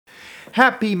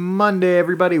Happy Monday,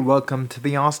 everybody. Welcome to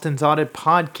the Austin's Audit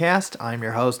Podcast. I'm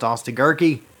your host, Austin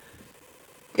Gerke.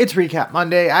 It's Recap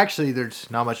Monday. Actually, there's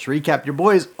not much to recap. Your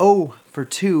boys 0 for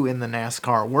 2 in the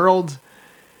NASCAR world.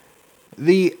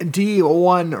 The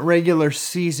D1 regular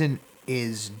season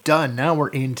is done. Now we're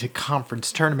into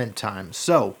conference tournament time.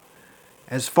 So,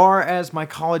 as far as my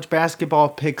college basketball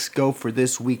picks go for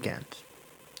this weekend,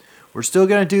 we're still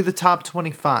going to do the top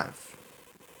 25.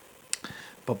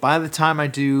 But by the time I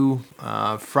do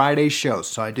Friday shows,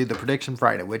 so I do the Prediction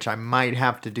Friday, which I might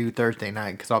have to do Thursday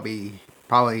night because I'll be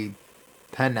probably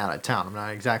heading out of town. I'm not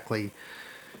exactly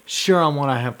sure on what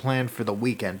I have planned for the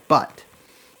weekend, but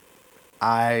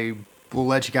I will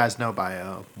let you guys know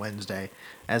by Wednesday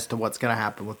as to what's going to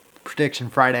happen with the Prediction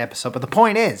Friday episode. But the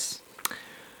point is,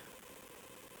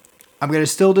 I'm going to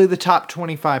still do the top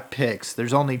 25 picks.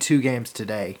 There's only 2 games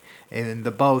today, and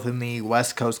both in the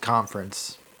West Coast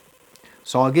Conference.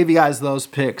 So I'll give you guys those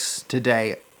picks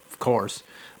today, of course.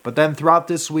 But then throughout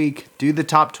this week, do the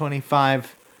top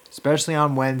 25, especially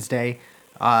on Wednesday.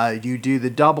 You do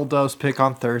the double dose pick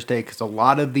on Thursday because a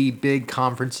lot of the big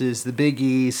conferences, the Big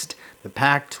East, the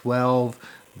Pac-12,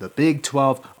 the Big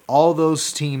 12, all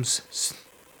those teams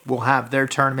will have their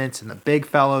tournaments, and the big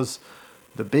fellas,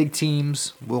 the big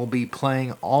teams, will be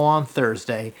playing all on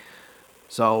Thursday.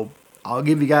 So I'll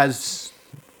give you guys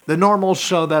the normal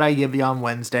show that I give you on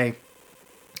Wednesday.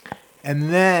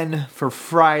 And then for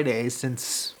Friday,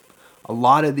 since a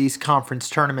lot of these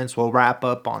conference tournaments will wrap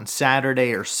up on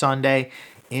Saturday or Sunday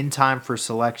in time for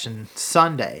Selection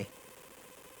Sunday,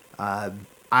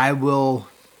 I will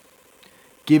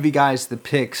give you guys the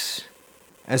picks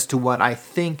as to what I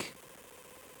think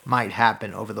might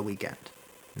happen over the weekend.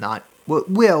 Not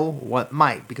what will, what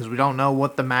might, because we don't know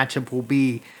what the matchup will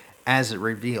be as it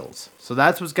reveals. So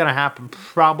that's what's going to happen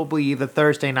probably either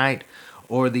Thursday night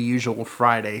or the usual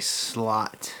Friday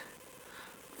slot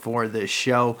for this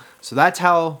show. So that's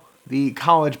how the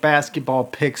college basketball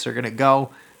picks are going to go.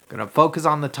 Going to focus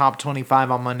on the top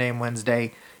 25 on Monday and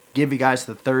Wednesday. Give you guys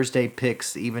the Thursday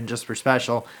picks, even just for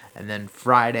special. And then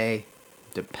Friday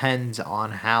depends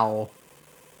on how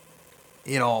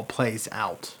it all plays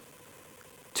out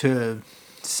to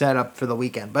set up for the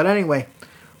weekend. But anyway,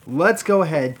 let's go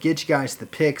ahead, get you guys the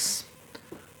picks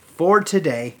for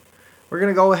today. We're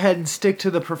going to go ahead and stick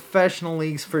to the professional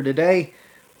leagues for today.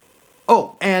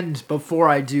 Oh, and before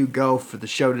I do go for the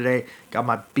show today, got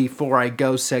my Before I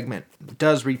Go segment. It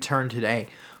does return today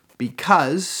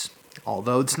because,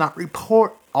 although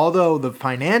the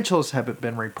financials haven't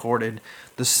been reported,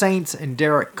 the Saints and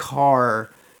Derek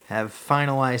Carr have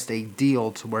finalized a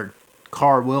deal to where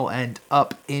Carr will end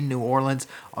up in New Orleans.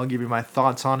 I'll give you my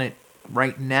thoughts on it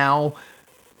right now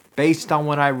based on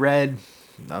what I read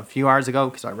a few hours ago,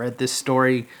 because I read this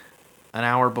story an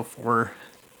hour before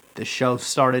the show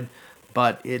started.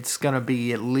 But it's going to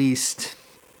be at least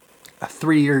a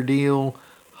 3-year deal,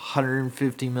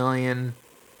 $150 million,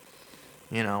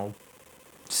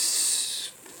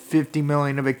 $50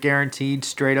 million of it guaranteed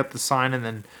straight up the sign, and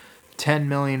then $10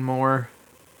 million more.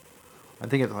 I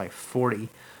think it's like 40.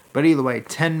 But either way,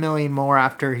 $10 million more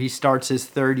after he starts his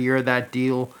 3rd year of that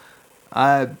deal.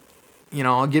 I'll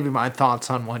give you my thoughts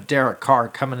on what Derek Carr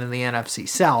coming in the NFC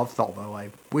South, although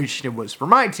I wished it was for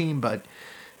my team, but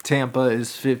Tampa is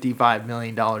 $55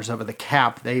 million over the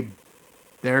cap.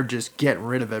 They're just getting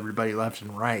rid of everybody left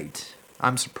and right.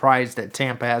 I'm surprised that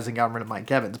Tampa hasn't gotten rid of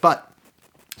Mike Evans, but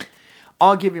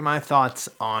I'll give you my thoughts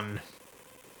on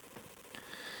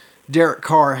Derek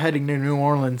Carr heading to New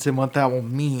Orleans and what that will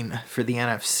mean for the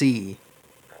NFC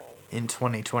in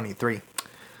 2023.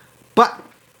 But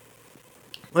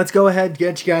let's go ahead and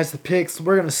get you guys the picks.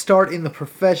 We're going to start in the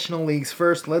professional leagues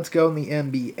first. Let's go in the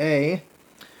NBA.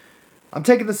 I'm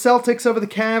taking the Celtics over the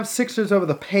Cavs, Sixers over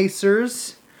the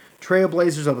Pacers,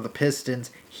 Trailblazers over the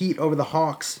Pistons, Heat over the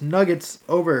Hawks, Nuggets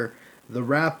over the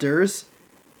Raptors,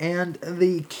 and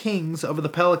the Kings over the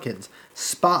Pelicans.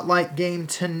 Spotlight game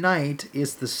tonight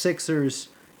is the Sixers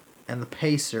and the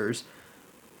Pacers.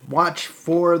 Watch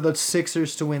for the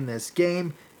Sixers to win this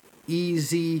game.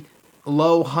 Easy,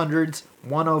 low hundreds,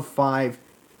 105.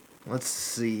 Let's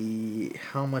see,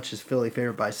 how much is Philly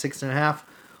favored by? 6.5.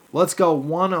 Let's go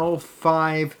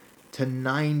 105 to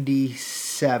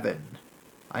 97.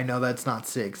 I know that's not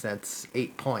 6, that's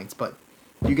 8 points, but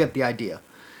you get the idea.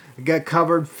 Get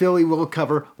covered. Philly will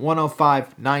cover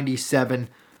 105-97.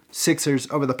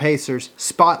 Sixers over the Pacers.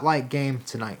 Spotlight game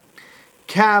tonight.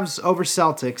 Cavs over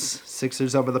Celtics.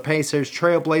 Sixers over the Pacers.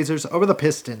 Trailblazers over the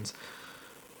Pistons.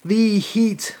 The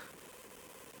Heat.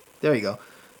 There you go.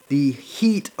 The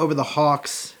Heat over the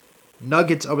Hawks.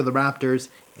 Nuggets over the Raptors.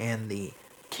 And the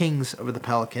Kings over the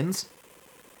Pelicans.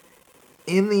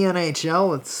 In the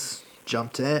NHL, let's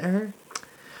jump to it.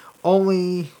 Oh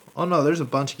no, there's a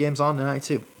bunch of games on tonight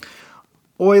too.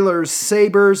 Oilers,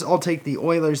 Sabres, I'll take the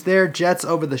Oilers there. Jets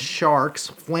over the Sharks.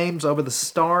 Flames over the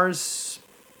Stars.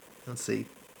 Let's see.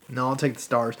 No, I'll take the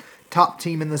Stars. Top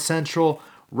team in the Central.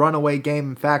 Runaway game.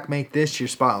 In fact, make this your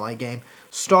spotlight game.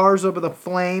 Stars over the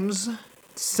Flames.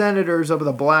 Senators over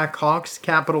the Blackhawks.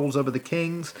 Capitals over the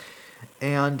Kings.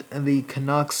 And the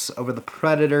Canucks over the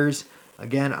Predators.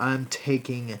 Again, I'm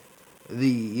taking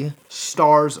the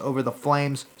Stars over the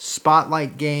Flames.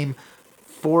 Spotlight game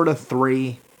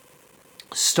 4-3.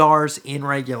 Stars in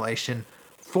regulation.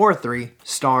 4-3.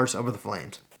 Stars over the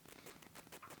Flames.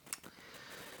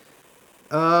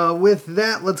 With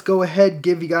that, let's go ahead and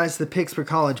give you guys the picks for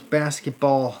college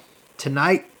basketball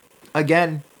tonight.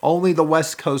 Again, only the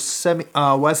West Coast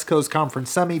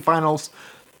Conference semifinals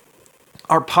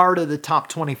are part of the top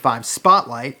 25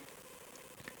 spotlight.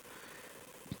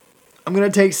 I'm going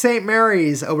to take St.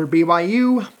 Mary's over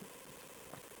BYU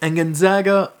and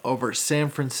Gonzaga over San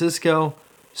Francisco.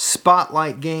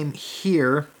 Spotlight game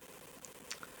here.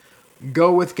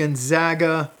 Go with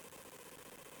Gonzaga.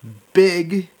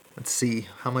 Big. Let's see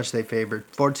how much they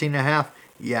favored. 14.5.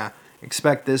 Yeah.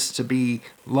 Expect this to be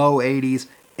low 80s.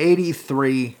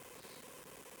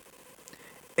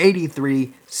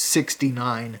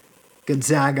 83-69.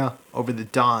 Gonzaga over the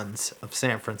Dons of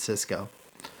San Francisco.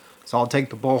 So I'll take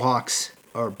the Bulldogs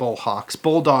there.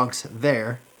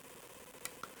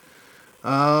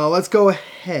 Let's go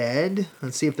ahead.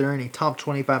 Let's see if there are any top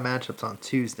 25 matchups on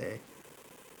Tuesday.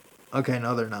 Okay,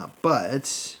 no, they're not.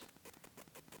 But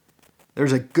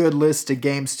there's a good list of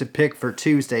games to pick for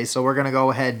Tuesday, so we're going to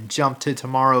go ahead and jump to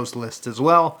tomorrow's list as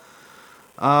well.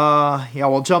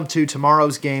 We'll jump to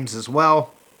tomorrow's games as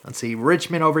well. Let's see.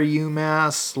 Richmond over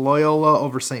UMass. Loyola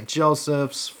over St.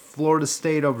 Joseph's. Florida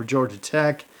State over Georgia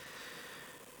Tech.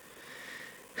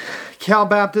 Cal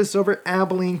Baptist over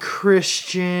Abilene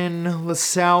Christian.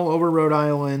 LaSalle over Rhode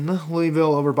Island.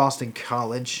 Louisville over Boston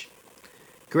College.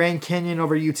 Grand Canyon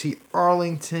over UT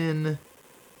Arlington.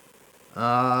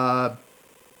 Mount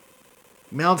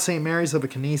St. Mary's over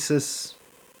Canisius.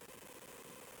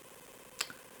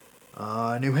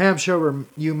 New Hampshire over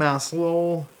UMass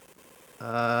Lowell.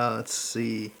 Let's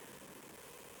see.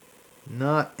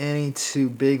 Not any too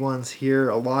big ones here.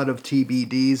 A lot of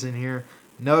TBDs in here.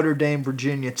 Notre Dame,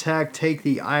 Virginia Tech. Take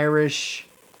the Irish.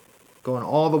 Going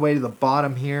all the way to the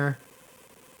bottom here.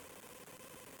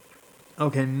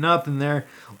 Okay, nothing there.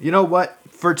 You know what?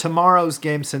 For tomorrow's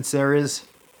game, since there is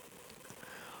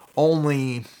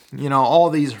only, all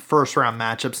these first round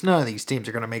matchups, none of these teams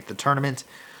are going to make the tournament.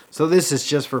 So this is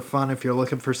just for fun if you're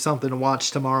looking for something to watch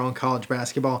tomorrow in college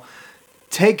basketball.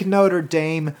 Take Notre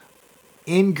Dame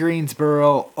in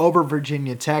Greensboro over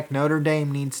Virginia Tech. Notre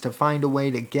Dame needs to find a way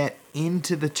to get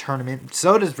into the tournament.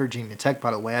 So does Virginia Tech,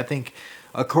 by the way. I think,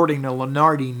 according to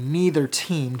Lenardi,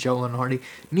 Joe Lenardi,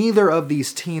 neither of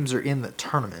these teams are in the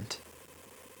tournament.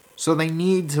 So they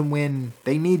need to win.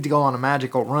 They need to go on a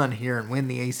magical run here and win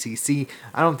the ACC.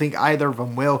 I don't think either of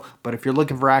them will, but if you're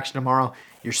looking for action tomorrow,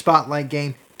 your spotlight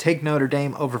game, take Notre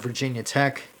Dame over Virginia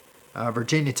Tech.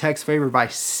 Virginia Tech's favored by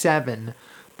 7,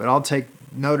 but I'll take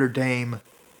Notre Dame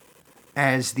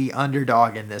as the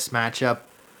underdog in this matchup.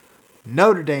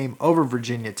 Notre Dame over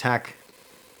Virginia Tech.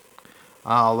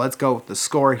 Let's go with the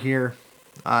score here.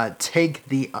 Take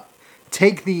the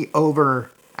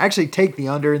over. Actually, take the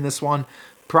under in this one.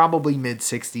 Probably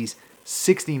mid-60s.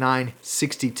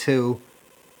 69-62.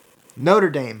 Notre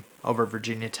Dame over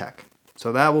Virginia Tech.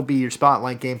 So that will be your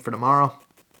spotlight game for tomorrow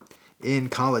in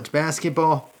college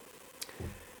basketball.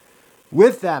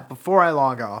 With that, before I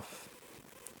log off,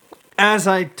 as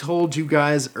I told you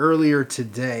guys earlier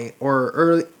today, or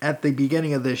early at the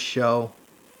beginning of this show,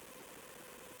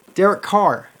 Derek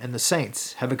Carr and the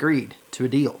Saints have agreed to a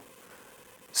deal.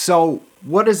 So,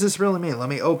 what does this really mean? Let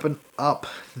me open up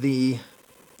the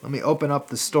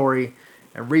story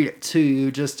and read it to you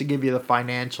just to give you the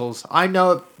financials. I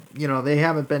know, they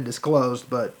haven't been disclosed,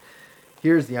 but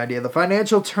here's the idea. The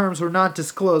financial terms were not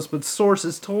disclosed, but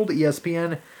sources told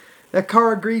ESPN that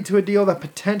Carr agreed to a deal that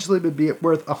potentially would be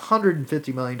worth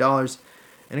 $150 million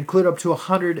and include up to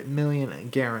 $100 million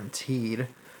guaranteed.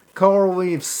 Carr will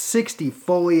leave $60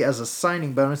 fully as a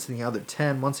signing bonus and the other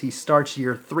 $10 once he starts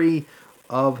year 3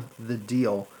 of the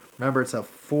deal. Remember, it's a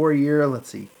 4-year, let's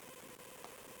see.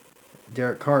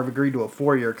 Derek Carr agreed to a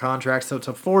 4-year contract, so it's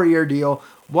a 4-year deal,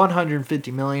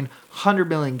 $150 million, $100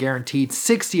 million guaranteed.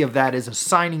 60 of that is a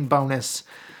signing bonus.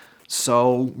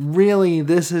 So really,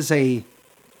 this is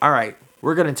all right,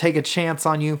 we're going to take a chance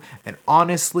on you. And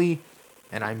honestly,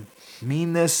 and I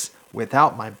mean this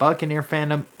without my Buccaneer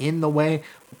fandom in the way,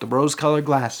 with the rose-colored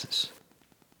glasses,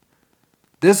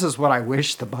 This is what I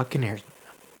wish the Buccaneers.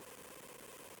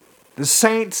 The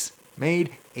Saints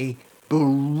made a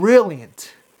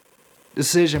brilliant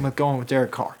decision with going with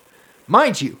Derek Carr.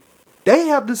 Mind you, they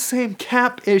have the same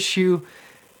cap issue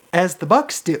as the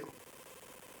Bucs do.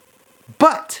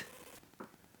 But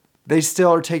they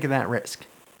still are taking that risk.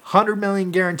 $100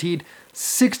 million guaranteed,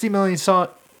 $60 million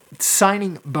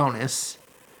signing bonus.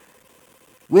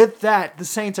 With that, the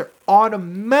Saints are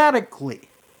automatically,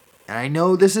 and I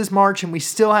know this is March and we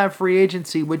still have free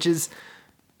agency, which is,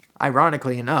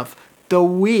 ironically enough, the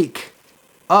week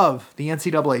of the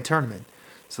NCAA tournament.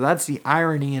 So that's the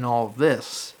irony in all of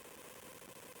this.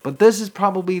 But this is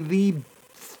probably the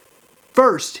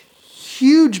first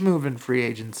huge move in free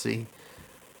agency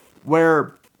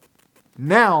where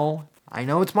now, I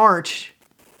know it's March,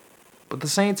 but the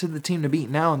Saints are the team to beat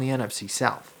now in the NFC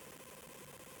South.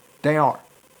 They are.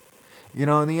 You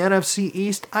know, in the NFC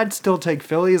East, I'd still take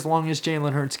Philly as long as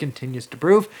Jalen Hurts continues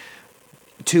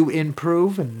to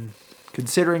improve, and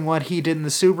considering what he did in the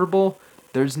Super Bowl,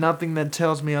 there's nothing that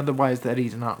tells me otherwise that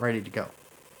he's not ready to go.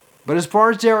 But as far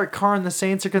as Derek Carr and the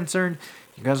Saints are concerned,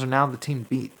 you guys are now the team to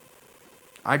beat.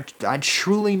 I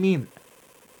truly mean that.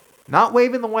 Not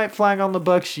waving the white flag on the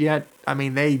Bucs yet. I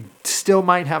mean, they still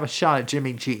might have a shot at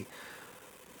Jimmy G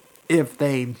if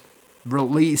they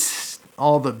release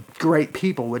all the great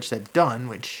people, which they've done,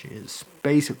 which is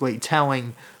basically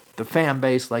telling the fan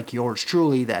base like yours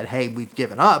truly that, hey, we've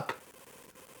given up.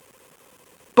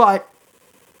 But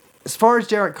as far as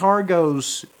Derek Carr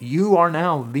goes, you are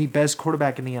now the best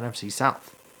quarterback in the NFC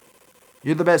South.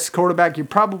 You're the best quarterback. You're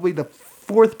probably the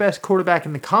fourth best quarterback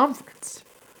in the conference.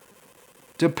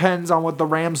 Depends on what the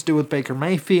Rams do with Baker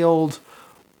Mayfield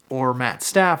or Matt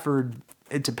Stafford.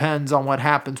 It depends on what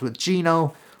happens with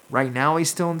Geno. Right now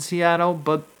he's still in Seattle,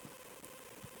 but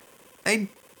they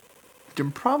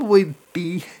can probably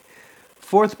be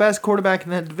fourth best quarterback in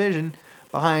that division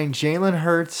behind Jalen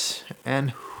Hurts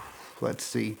and, let's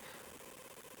see,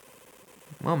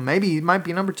 well, maybe he might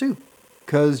be number 2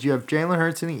 because you have Jalen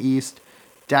Hurts in the East,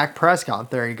 Dak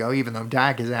Prescott, there you go, even though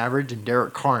Dak is average and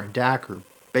Derek Carr and Dak are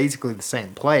basically the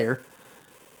same player.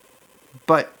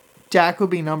 But Dak would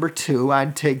be number 2.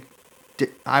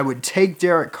 I would take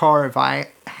Derek Carr if I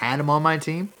had him on my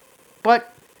team.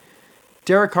 But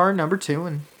Derek Carr number 2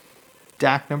 and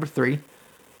Dak number 3.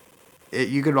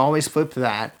 You could always flip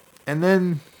that. And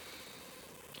then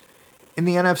in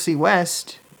the NFC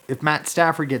West, if Matt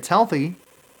Stafford gets healthy,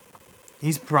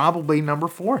 he's probably number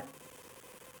 4.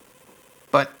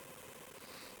 But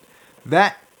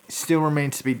that still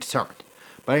remains to be determined.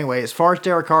 But anyway, as far as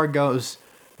Derek Carr goes,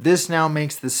 this now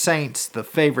makes the Saints the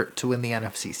favorite to win the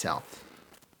NFC South.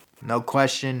 No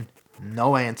question,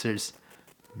 no answers,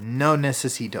 no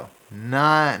necesito.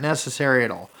 Not necessary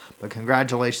at all. But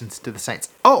congratulations to the Saints.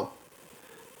 Oh,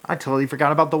 I totally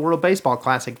forgot about the World Baseball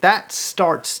Classic. That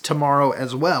starts tomorrow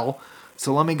as well.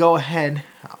 So let me go ahead.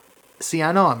 See,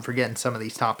 I know I'm forgetting some of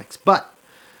these topics, but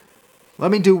let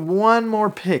me do one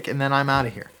more pick and then I'm out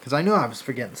of here. Because I knew I was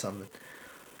forgetting something.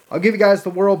 I'll give you guys the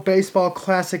World Baseball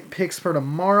Classic picks for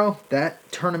tomorrow.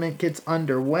 That tournament gets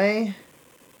underway.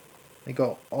 They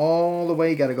go all the way.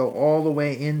 You got to go all the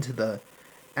way into the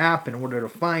app in order to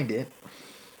find it.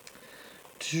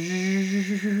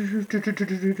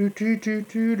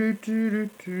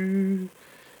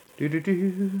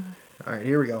 Alright,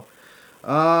 here we go.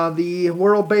 The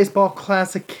World Baseball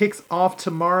Classic kicks off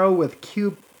tomorrow with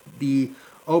the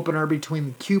opener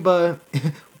between Cuba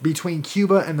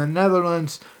and the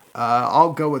Netherlands.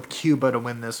 I'll go with Cuba to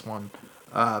win this one.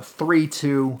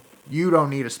 3-2. You don't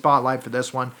need a spotlight for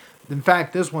this one. In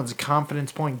fact, this one's a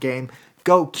confidence point game.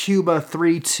 Go Cuba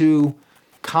 3-2.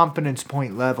 Confidence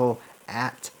point level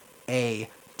at a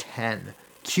 10.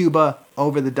 Cuba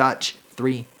over the Dutch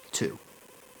 3-2.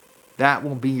 That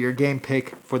will be your game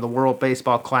pick for the World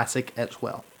Baseball Classic as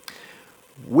well.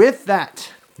 With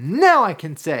that, now I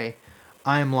can say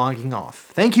I am logging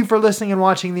off. Thank you for listening and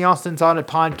watching the Austin's Audit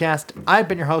Podcast. I've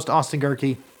been your host, Austin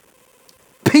Gerke.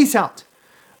 Peace out.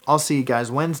 I'll see you guys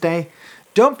Wednesday.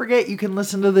 Don't forget you can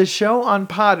listen to this show on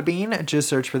Podbean. Just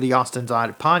search for the Austin's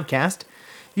Audit Podcast.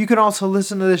 You can also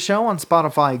listen to the show on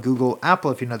Spotify, Google,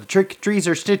 Apple, if you know the trick,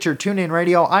 Deezer, Stitcher, TuneIn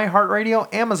Radio, iHeartRadio,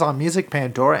 Amazon Music,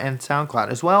 Pandora, and SoundCloud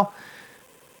as well.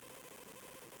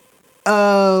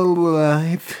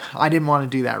 I didn't want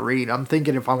to do that read. I'm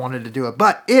thinking if I wanted to do it.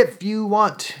 But if you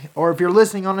want, or if you're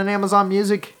listening on an Amazon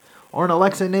Music or an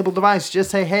Alexa-enabled device, just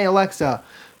say, hey, Alexa,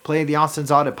 play the Austin's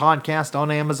Audit Podcast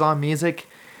on Amazon Music.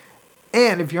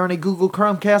 And if you're on a Google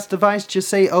Chromecast device, just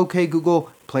say, okay,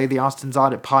 Google, play the Austin's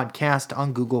Audit Podcast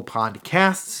on Google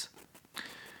Podcasts.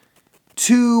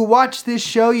 To watch this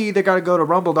show, you either got to go to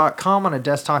rumble.com on a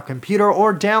desktop computer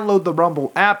or download the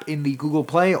Rumble app in the Google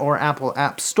Play or Apple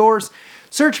App Stores.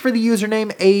 Search for the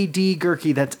username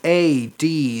ADGurkey. That's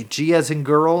A-D-G as in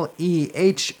girl,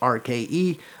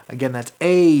 E-H-R-K-E. Again, that's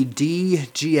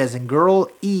A-D-G as in girl,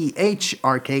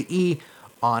 E-H-R-K-E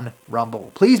on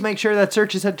Rumble. Please make sure that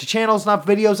search is set to channels, not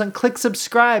videos, and click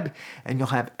subscribe, and you'll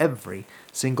have every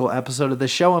single episode of the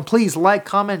show. And please like,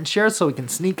 comment, and share so we can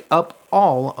sneak up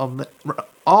all of the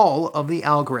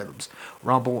algorithms,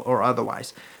 Rumble or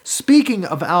otherwise. Speaking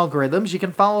of algorithms, you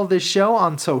can follow this show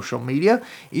on social media,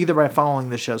 either by following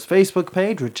the show's Facebook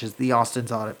page, which is the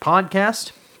Austin's Audit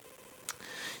Podcast.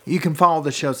 You can follow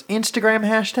the show's Instagram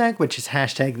hashtag, which is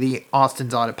hashtag the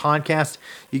Austin's Audit Podcast.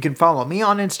 You can follow me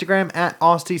on Instagram at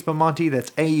AustiSpamanti.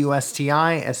 That's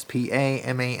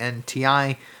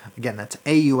A-U-S-T-I-S-P-A-M-A-N-T-I. Again, that's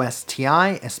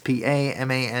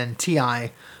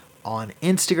A-U-S-T-I-S-P-A-M-A-N-T-I on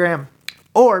Instagram.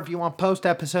 Or if you want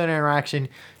post-episode interaction,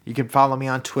 you can follow me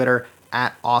on Twitter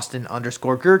at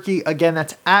Austin_Gurkey. Again,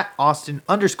 that's at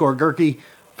Austin_Gurkey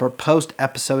for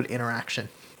post-episode interaction.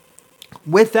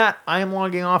 With that, I am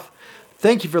logging off.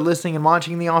 Thank you for listening and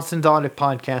watching the Austin's Audit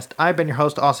Podcast. I've been your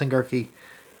host, Austin Gurkey,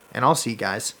 and I'll see you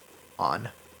guys on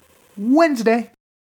Wednesday.